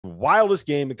wildest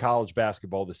game in college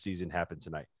basketball this season happened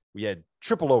tonight. We had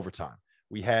triple overtime.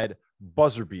 We had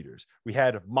buzzer beaters. We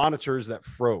had monitors that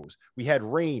froze. We had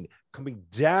rain coming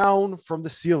down from the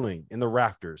ceiling in the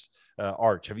rafters.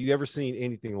 Arch, have you ever seen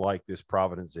anything like this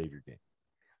Providence Xavier game?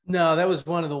 No, that was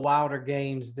one of the wilder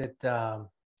games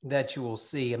that you will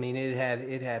see. I mean,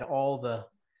 it had all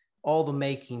the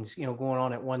makings, going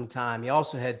on at one time. You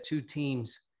also had two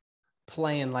teams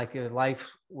playing like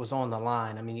life was on the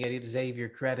line. I mean, you got to give Xavier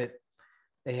credit.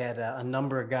 They had a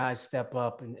number of guys step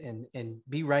up and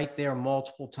be right there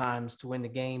multiple times to win the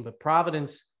game. But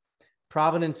Providence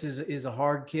is a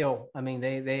hard kill. I mean,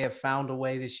 they have found a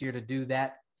way this year to do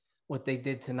that. What they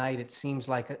did tonight, it seems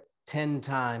like 10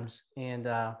 times, and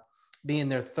being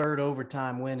their third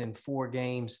overtime win in 4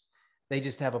 games, they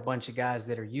just have a bunch of guys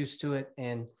that are used to it.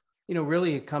 And,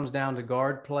 really it comes down to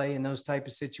guard play in those type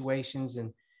of situations.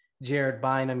 And Jared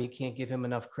Bynum, you can't give him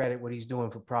enough credit what he's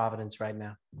doing for Providence right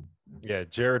now. Yeah,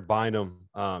 Jared Bynum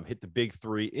hit the big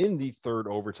 3 in the third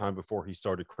overtime before he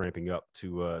started cramping up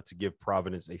to give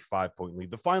Providence a 5-point lead.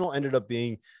 The final ended up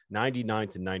being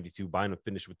 99-92. Bynum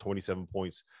finished with 27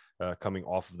 points coming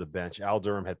off of the bench. Al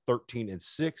Durham had 13 and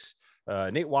 6.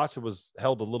 Nate Watson was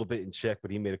held a little bit in check,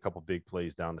 but he made a couple big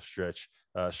plays down the stretch.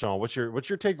 Sean, what's your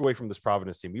takeaway from this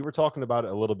Providence team? We were talking about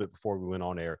it a little bit before we went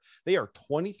on air. They are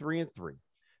 23-3.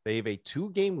 They have a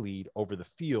 2-game lead over the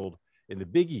field in the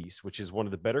Big East, which is one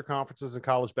of the better conferences in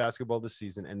college basketball this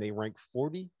season, and they rank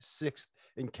 46th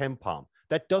in KenPom.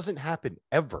 That doesn't happen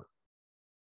ever.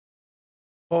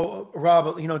 Well,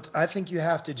 Rob, I think you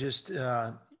have to just,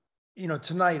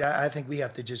 tonight, I think we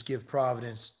have to just give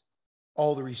Providence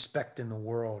all the respect in the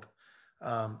world.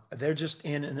 They're just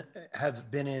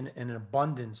have been in an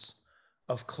abundance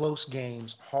of close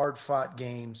games, hard-fought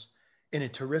games in a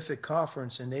terrific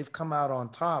conference, and they've come out on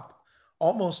top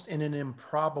almost in an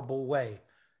improbable way.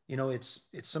 It's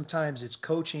sometimes it's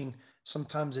coaching,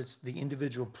 sometimes it's the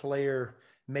individual player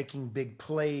making big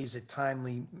plays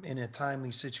in a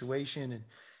timely situation.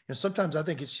 And sometimes I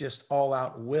think it's just all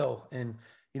out will. And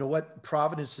what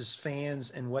Providence's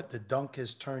fans and what the Dunk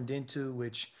has turned into,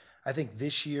 which I think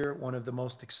this year, one of the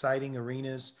most exciting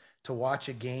arenas to watch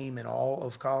a game in all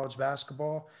of college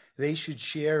basketball, they should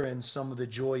share in some of the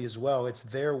joy as well. It's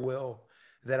their will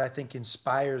that I think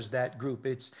inspires that group.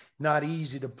 It's not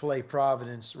easy to play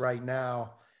Providence right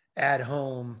now at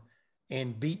home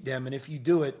and beat them. And if you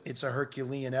do it, it's a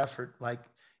Herculean effort like,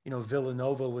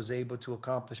 Villanova was able to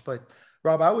accomplish. But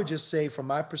Rob, I would just say from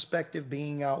my perspective,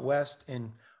 being out West,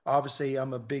 and obviously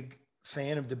I'm a big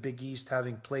fan of the Big East,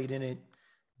 having played in it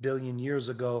a billion years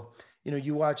ago.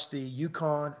 You watch the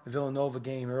UConn Villanova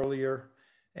game earlier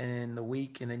in the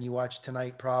week, and then you watch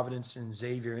tonight Providence and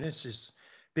Xavier, and it's just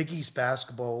Big East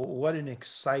basketball. What an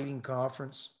exciting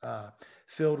conference,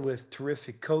 filled with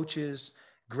terrific coaches,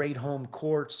 great home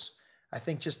courts. I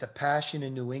think just the passion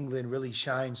in New England really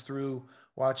shines through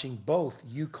watching both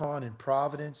UConn and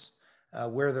Providence,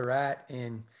 where they're at.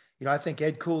 And, I think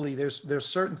Ed Cooley, there's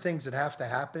certain things that have to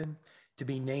happen to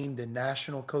be named the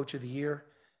National Coach of the Year.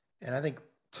 And I think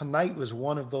tonight was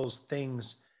one of those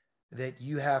things that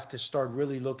you have to start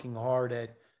really looking hard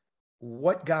at.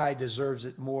 What guy deserves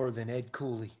it more than Ed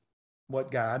Cooley?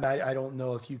 What guy? I don't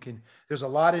know if you can. There's a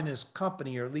lot in his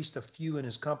company, or at least a few in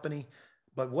his company,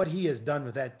 but what he has done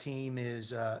with that team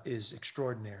is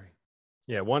extraordinary.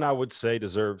 Yeah, one I would say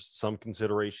deserves some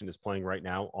consideration is playing right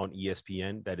now on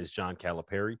ESPN. That is John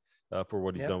Calipari for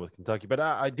what he's done with Kentucky. But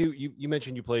I do. You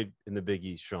mentioned you played in the Big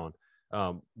East, Sean.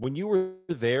 When you were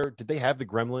there, did they have the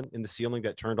gremlin in the ceiling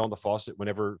that turned on the faucet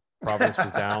whenever Providence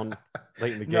was down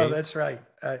late in the game? No, that's right.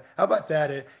 How about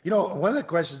that? One of the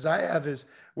questions I have is,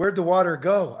 where'd the water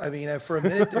go? I mean, for a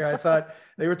minute there, I thought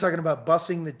they were talking about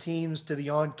busing the teams to the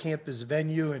on-campus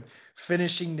venue and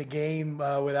finishing the game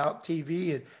without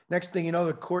TV. And next thing you know,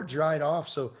 the court dried off.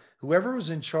 So whoever was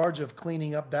in charge of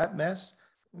cleaning up that mess,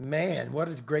 man, what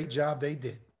a great job they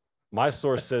did. My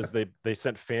source says they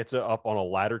sent Fanta up on a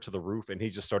ladder to the roof, and he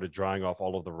just started drying off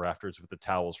all of the rafters with the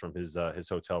towels from his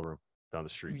hotel room down the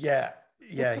street. Yeah.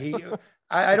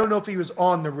 I don't know if he was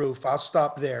on the roof. I'll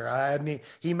stop there. I mean,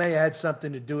 he may have had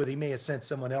something to do with it. He may have sent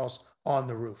someone else on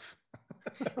the roof.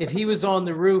 If he was on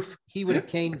the roof, he would have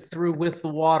came through with the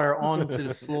water onto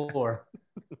the floor.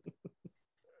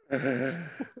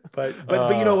 But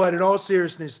you know what? In all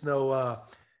seriousness, though,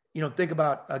 think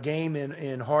about a game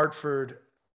in Hartford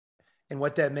and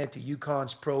what that meant to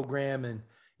UConn's program, and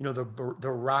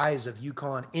the rise of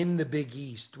UConn in the Big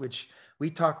East, which we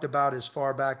talked about as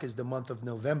far back as the month of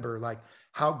November, like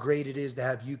how great it is to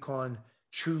have UConn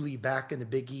truly back in the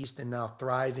Big East and now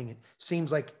thriving. It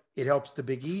seems like it helps the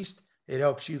Big East, it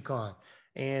helps UConn.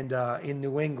 and in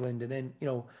New England. And then,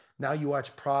 now you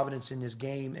watch Providence in this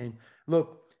game. And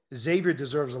look, Xavier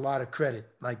deserves a lot of credit.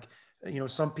 Like,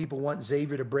 some people want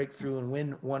Xavier to break through and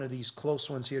win one of these close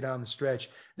ones here down the stretch.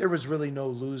 There was really no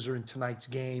loser in tonight's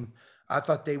game. I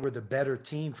thought they were the better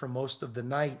team for most of the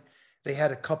night. They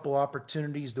had a couple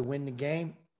opportunities to win the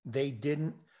game. They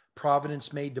didn't.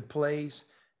 Providence made the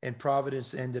plays, and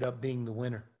Providence ended up being the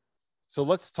winner. So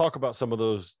let's talk about some of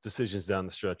those decisions down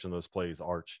the stretch and those plays,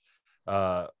 Arch.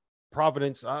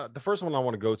 Providence, the first one I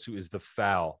want to go to is the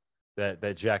foul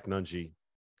that Jack Nungy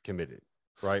committed,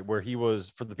 right? Where he was,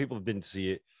 for the people that didn't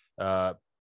see it,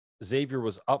 Xavier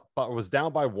was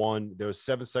down by 1. There was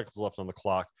 7 seconds left on the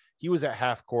clock. He was at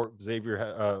half court.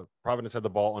 Providence had the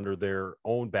ball under their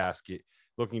own basket,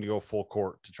 looking to go full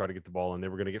court to try to get the ball, and they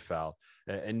were going to get fouled.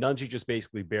 And Nungy just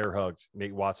basically bear hugged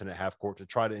Nate Watson at half court to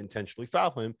try to intentionally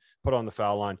foul him, put on the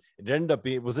foul line. It ended up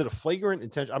being, was it a flagrant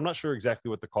intention? I'm not sure exactly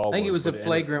what the call was. I think it was a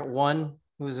flagrant one.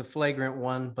 It was a flagrant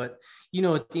one, but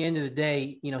at the end of the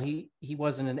day, he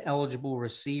wasn't an eligible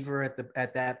receiver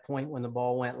at that point when the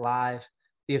ball went live.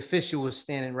 The official was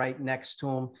standing right next to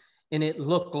him, and it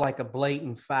looked like a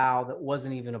blatant foul that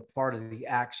wasn't even a part of the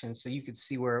action. So you could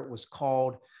see where it was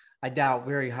called. I doubt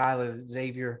very highly that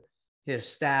Xavier, his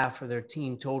staff or their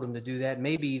team told him to do that.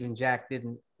 Maybe even Jack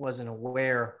wasn't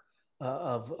aware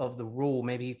of the rule.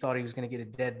 Maybe he thought he was going to get a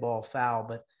dead ball foul,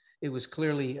 but it was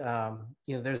clearly,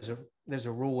 there's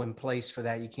a rule in place for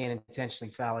that. You can't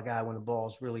intentionally foul a guy when the ball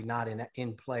is really not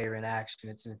in play or in action.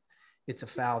 It's a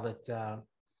foul that,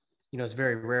 is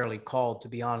very rarely called, to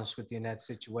be honest with you, in that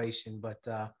situation. But,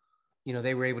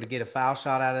 they were able to get a foul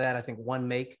shot out of that. I think 1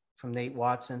 make from Nate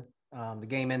Watson. The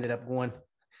game ended up going,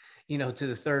 to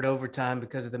the third overtime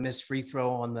because of the missed free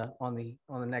throw on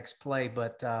the next play.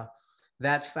 But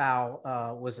that foul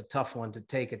was a tough one to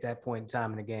take at that point in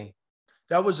time in the game.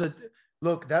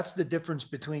 Look, that's the difference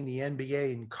between the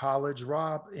NBA and college,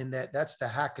 Rob, in that's the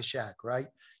hack-a-shack, right?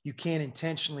 You can't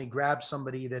intentionally grab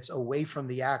somebody that's away from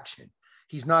the action.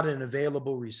 He's not an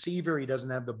available receiver. He doesn't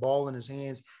have the ball in his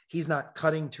hands. He's not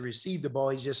cutting to receive the ball.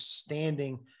 He's just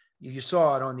standing. You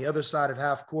saw it on the other side of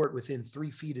half court within 3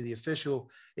 feet of the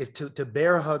official. If to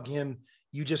bear hug him,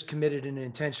 you just committed an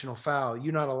intentional foul.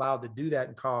 You're not allowed to do that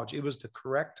in college. It was the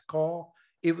correct call.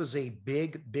 It was a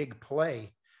big, big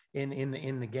play in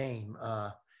the game.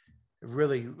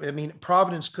 Really, I mean,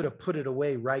 Providence could have put it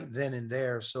away right then and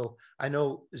there. So I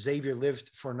know Xavier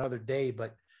lived for another day,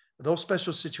 but those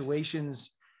special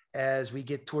situations as we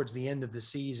get towards the end of the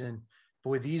season,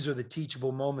 boy, these are the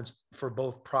teachable moments for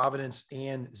both Providence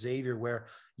and Xavier, where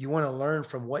you want to learn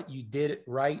from what you did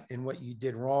right and what you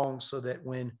did wrong, so that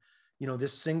when,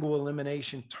 this single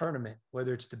elimination tournament,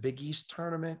 whether it's the Big East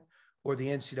tournament or the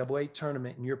NCAA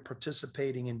tournament, and you're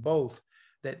participating in both,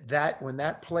 that when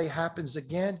that play happens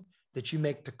again, that you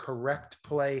make the correct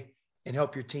play and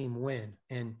help your team win.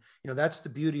 And, that's the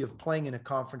beauty of playing in a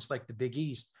conference like the Big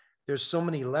East. There's so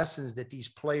many lessons that these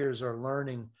players are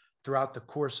learning throughout the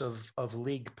course of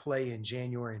league play in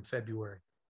January and February.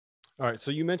 All right.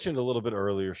 So you mentioned a little bit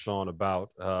earlier, Sean,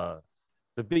 about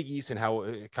the Big East and how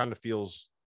it kind of feels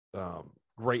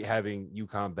great having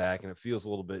UConn back, and it feels a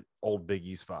little bit old Big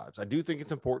East vibes. I do think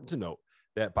it's important to note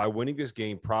that by winning this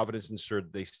game, Providence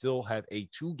ensured they still have a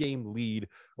 2-game lead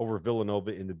over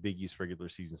Villanova in the Big East regular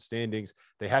season standings.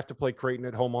 They have to play Creighton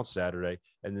at home on Saturday,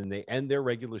 and then they end their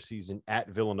regular season at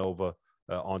Villanova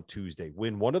on Tuesday.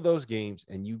 Win one of those games,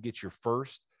 and you get your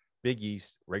first Big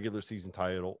East regular season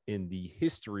title in the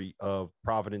history of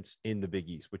Providence in the Big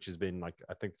East, which has been, like,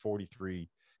 I think 43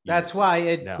 That's why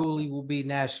Ed Cooley will be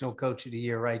National Coach of the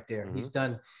Year right there.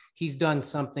 Mm-hmm. He's done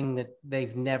something that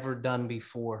they've never done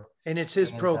before. And it's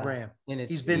his program. And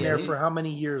he's been there for how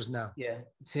many years now? Yeah,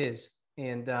 it's his.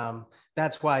 And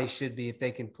that's why he should be, if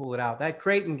they can pull it out. That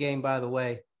Creighton game, by the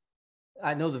way,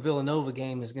 I know the Villanova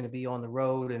game is going to be on the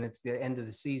road and it's the end of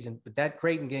the season, but that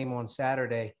Creighton game on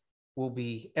Saturday will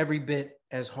be every bit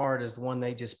as hard as the one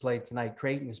they just played tonight.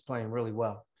 Creighton is playing really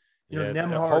well.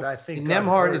 Nembhard, I think. Is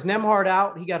Nembhard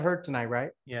out? He got hurt tonight, right?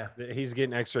 Yeah. He's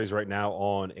getting x-rays right now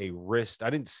on a wrist.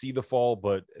 I didn't see the fall,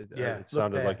 but it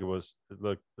sounded like it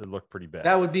looked pretty bad.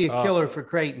 That would be a killer for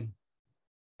Creighton.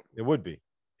 It would be.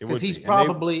 Because he's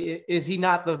probably, is he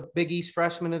not the Big East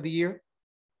freshman of the year?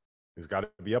 He's got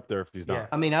to be up there if he's not.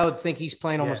 I mean, I would think he's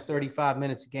playing almost 35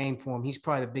 minutes a game for him. He's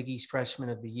probably the Big East freshman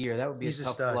of the year. That would be a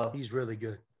tough blow. He's really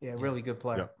good. Yeah, really good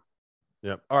player.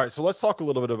 Yep. All right. So let's talk a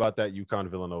little bit about that UConn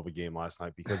Villanova game last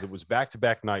night, because it was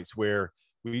back-to-back nights where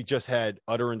we just had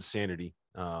utter insanity.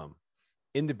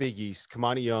 In the Big East,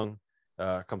 Kamani Young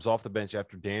comes off the bench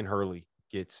after Dan Hurley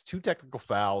gets 2 technical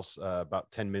fouls about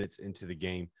 10 minutes into the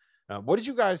game. What did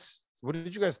you guys what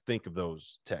did you guys think of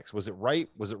those texts? Was it right?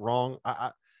 Was it wrong?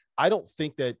 I don't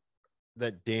think that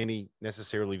Danny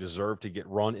necessarily deserved to get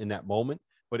run in that moment,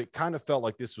 but it kind of felt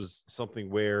like this was something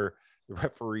where the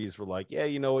referees were like, yeah,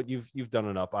 you know what, you've done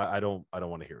enough. I don't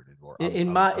want to hear it anymore.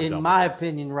 In my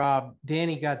opinion, Rob,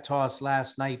 Danny got tossed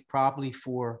last night probably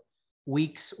for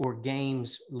weeks or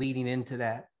games leading into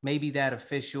that. Maybe that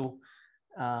official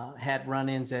had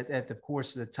run-ins at the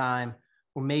course of the time,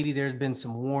 or maybe there had been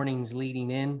some warnings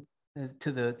leading in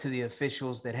to the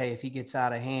officials that, hey, if he gets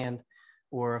out of hand,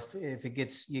 or if it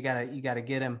gets, you gotta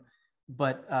get him.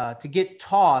 But to get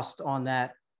tossed on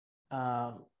that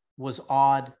was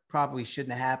odd. Probably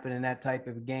shouldn't have happened in that type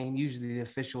of a game. Usually the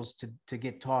officials to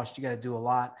get tossed, you got to do a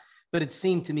lot. But it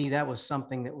seemed to me that was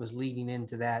something that was leading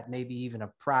into that, maybe even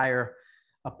a prior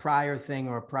thing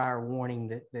or a prior warning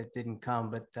that didn't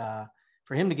come. But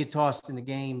for him to get tossed in the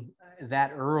game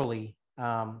that early,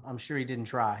 I'm sure he didn't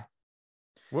try.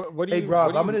 Hey,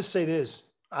 Rob, I'm going to say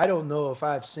this. I don't know if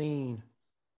I've seen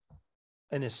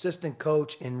an assistant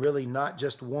coach, and really not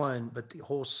just one, but the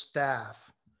whole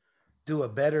staff, do a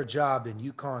better job than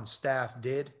UConn staff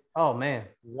did. Oh man.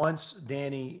 Once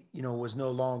Danny, was no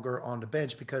longer on the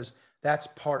bench, because that's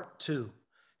part two.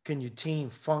 Can your team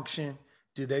function?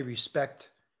 Do they respect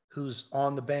who's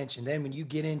on the bench? And then when you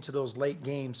get into those late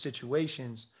game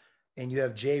situations and you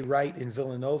have Jay Wright and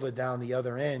Villanova down the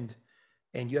other end,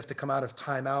 and you have to come out of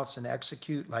timeouts and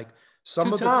execute, like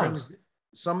some of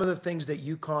the things that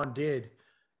UConn did.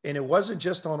 And it wasn't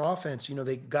just on offense.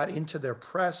 They got into their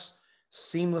press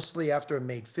seamlessly after a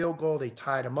made field goal. They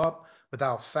tied them up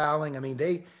without fouling. I mean,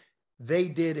 they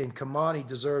did, and Kamani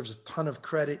deserves a ton of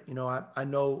credit. I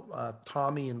know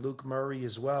Tommy and Luke Murray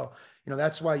as well.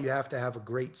 That's why you have to have a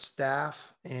great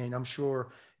staff. And I'm sure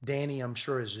Danny,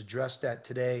 has addressed that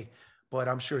today, but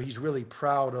I'm sure he's really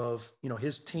proud of,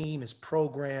 his team, his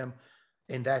program,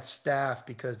 and that staff,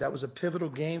 because that was a pivotal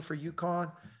game for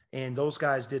UConn. And those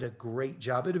guys did a great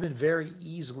job. It would have been very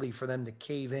easily for them to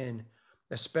cave in,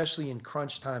 especially in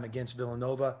crunch time against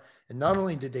Villanova. And not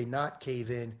only did they not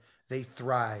cave in, they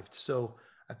thrived. So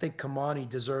I think Kamani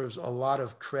deserves a lot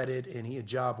of credit, and he had a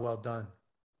job well done.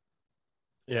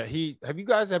 Yeah, have you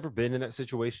guys ever been in that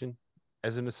situation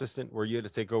as an assistant where you had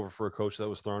to take over for a coach that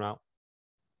was thrown out?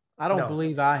 I don't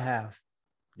believe I have.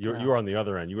 You were on the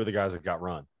other end. You were the guys that got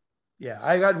run. Yeah,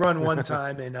 I got run one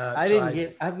time, and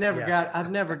I've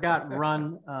never got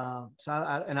run.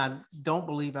 I don't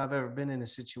believe I've ever been in a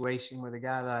situation where the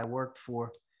guy that I worked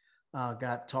for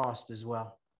got tossed as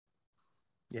well.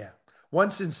 Yeah,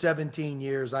 once in 17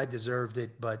 years, I deserved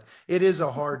it, but it is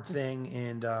a hard thing,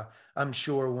 and I'm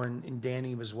sure when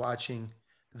Danny was watching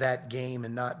that game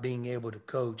and not being able to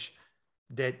coach,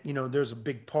 that there's a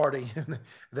big party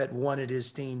that wanted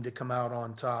his team to come out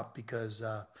on top, because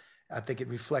I think it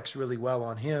reflects really well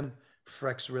on him,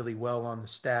 reflects really well on the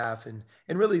staff, and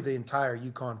really the entire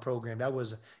UConn program. That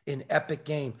was an epic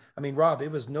game. I mean, Rob,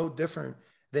 it was no different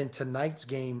than tonight's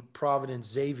game, Providence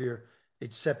Xavier,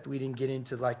 except we didn't get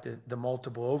into like the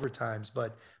multiple overtimes.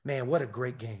 But man, what a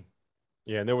great game.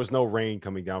 Yeah, and there was no rain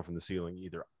coming down from the ceiling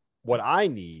either. What I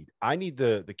need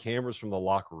the cameras from the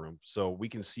locker room so we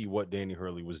can see what Danny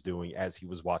Hurley was doing as he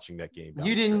was watching that game.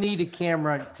 You didn't need a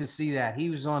camera to see that. He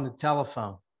was on the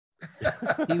telephone.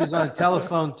 He was on the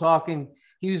telephone talking.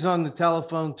 He was on the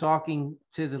telephone talking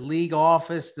to the league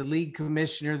office, the league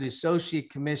commissioner, the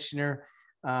associate commissioner,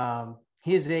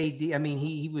 his AD. I mean,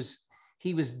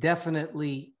 he was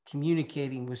definitely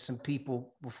communicating with some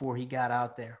people before he got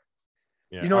out there.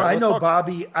 Yeah. I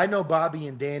know Bobby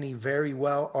and Danny very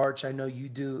well. Arch, I know you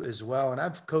do as well. And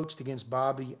I've coached against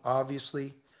Bobby,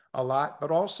 obviously, a lot, but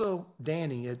also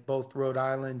Danny at both Rhode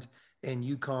Island and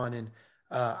UConn. And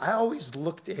I always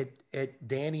looked at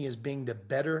Danny as being the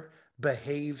better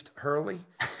behaved Hurley.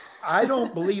 I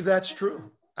don't believe that's true.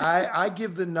 I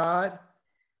give the nod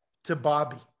to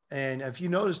Bobby. And if you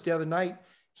noticed the other night,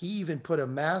 he even put a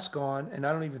mask on, and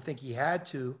I don't even think he had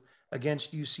to,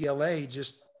 against UCLA,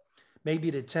 just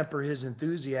maybe to temper his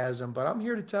enthusiasm. But I'm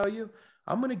here to tell you,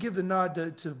 I'm going to give the nod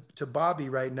to Bobby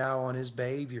right now on his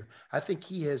behavior. I think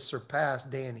he has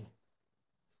surpassed Danny.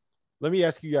 Let me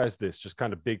ask you guys this, just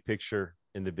kind of big picture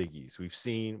in the Big East. We've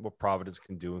seen what Providence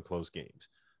can do in close games.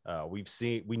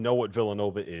 We know what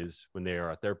Villanova is when they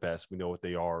are at their best. We know what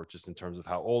they are just in terms of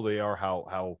how old they are,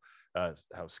 how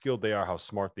skilled they are, how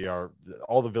smart they are,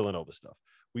 all the Villanova stuff.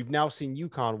 We've now seen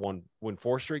UConn win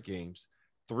 4 straight games,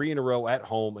 3 in a row at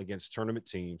home against tournament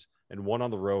teams, and 1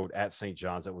 on the road at St.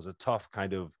 John's. That was a tough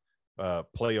kind of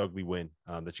play ugly win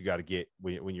that you got to get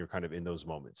when you're kind of in those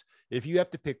moments. If you have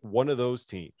to pick one of those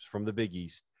teams from the Big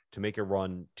East to make a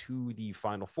run to the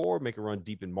Final Four, make a run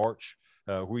deep in March.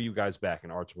 Who are you guys back?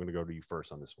 And Arch, I'm going to go to you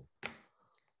first on this one.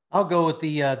 I'll go with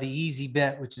the easy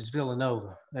bet, which is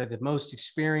Villanova. They're the most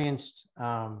experienced.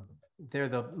 They're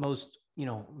the most,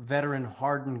 veteran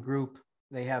hardened group.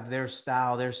 They have their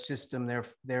style, their system,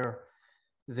 their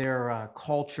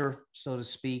culture, so to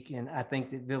speak. And I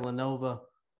think that Villanova,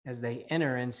 as they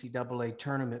enter NCAA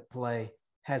tournament play,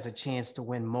 has a chance to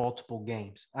win multiple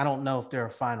games. I don't know if they're a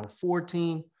Final Four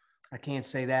team. I can't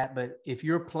say that, but if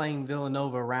you're playing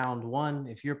Villanova round one,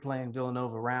 if you're playing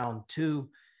Villanova round two,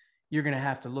 you're going to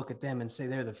have to look at them and say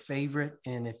they're the favorite.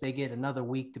 And if they get another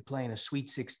week to play in a Sweet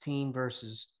 16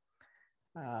 versus,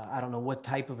 I don't know what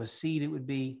type of a seed it would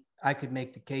be, I could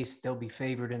make the case they'll be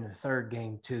favored in the third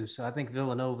game too. So I think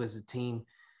Villanova is a team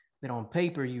that on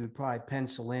paper you would probably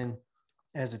pencil in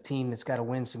as a team that's got to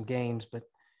win some games, but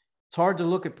it's hard to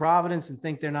look at Providence and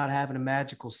think they're not having a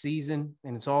magical season.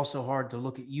 And it's also hard to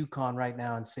look at UConn right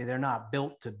now and say they're not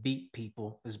built to beat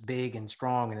people as big and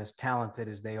strong and as talented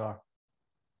as they are.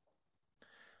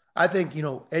 I think,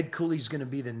 Ed Cooley's going to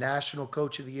be the national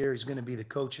coach of the year. He's going to be the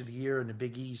coach of the year in the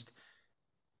Big East.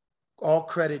 All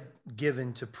credit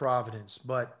given to Providence,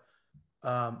 but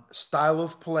style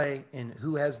of play and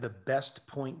who has the best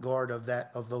point guard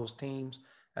of those teams.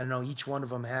 I know each one of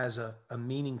them has a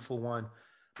meaningful one,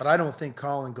 but I don't think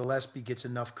Colin Gillespie gets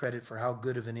enough credit for how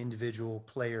good of an individual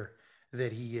player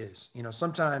that he is.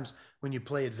 Sometimes when you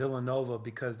play at Villanova,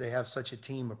 because they have such a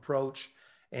team approach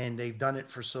and they've done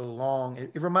it for so long,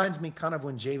 it reminds me kind of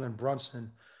when Jalen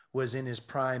Brunson was in his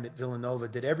prime at Villanova.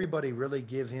 Did everybody really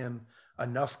give him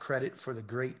enough credit for the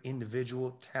great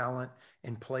individual talent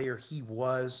and player he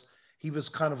was? He was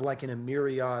kind of like in a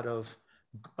myriad of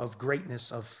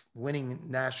greatness, of winning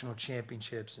national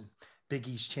championships and Big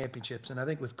East championships. And I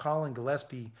think with Colin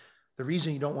Gillespie, the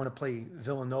reason you don't want to play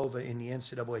Villanova in the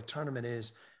NCAA tournament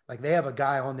is like they have a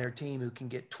guy on their team who can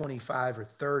get 25 or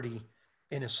 30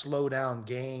 in a slow down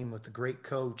game with a great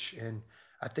coach. And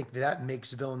I think that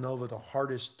makes Villanova the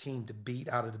hardest team to beat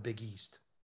out of the Big East.